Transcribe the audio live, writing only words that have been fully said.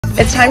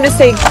It's time to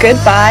say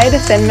goodbye to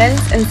Thin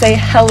Mints and say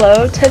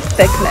hello to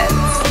Thick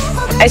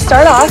Mints. I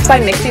start off by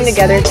mixing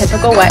together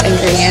typical wet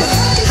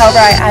ingredients, however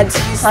I add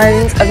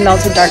tons of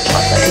melted dark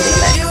chocolate into the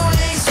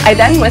mix. I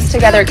then whisk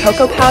together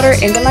cocoa powder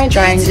into my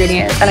dry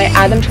ingredients and I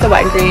add them to the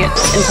wet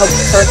ingredients until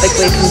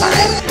perfectly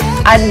combined.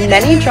 Add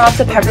many drops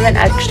of peppermint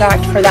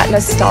extract for that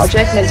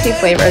nostalgic minty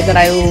flavor that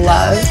I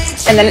love,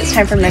 and then it's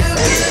time for mixing.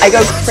 I go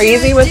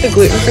crazy with the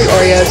gluten-free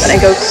Oreos and I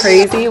go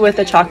crazy with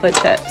the chocolate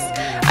chips.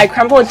 I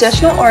crumble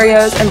additional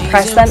Oreos and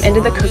press them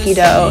into the cookie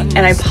dough and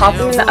I pop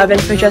them in the oven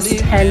for just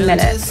 10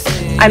 minutes.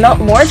 I melt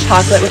more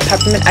chocolate with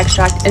peppermint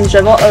extract and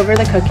drizzle over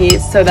the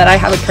cookies so that I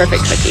have a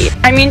perfect cookie.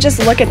 I mean, just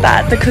look at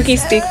that. The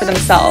cookies speak for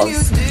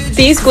themselves.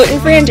 These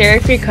gluten-free and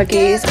dairy-free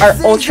cookies are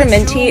ultra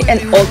minty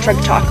and ultra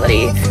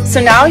chocolatey. So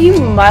now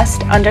you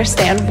must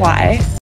understand why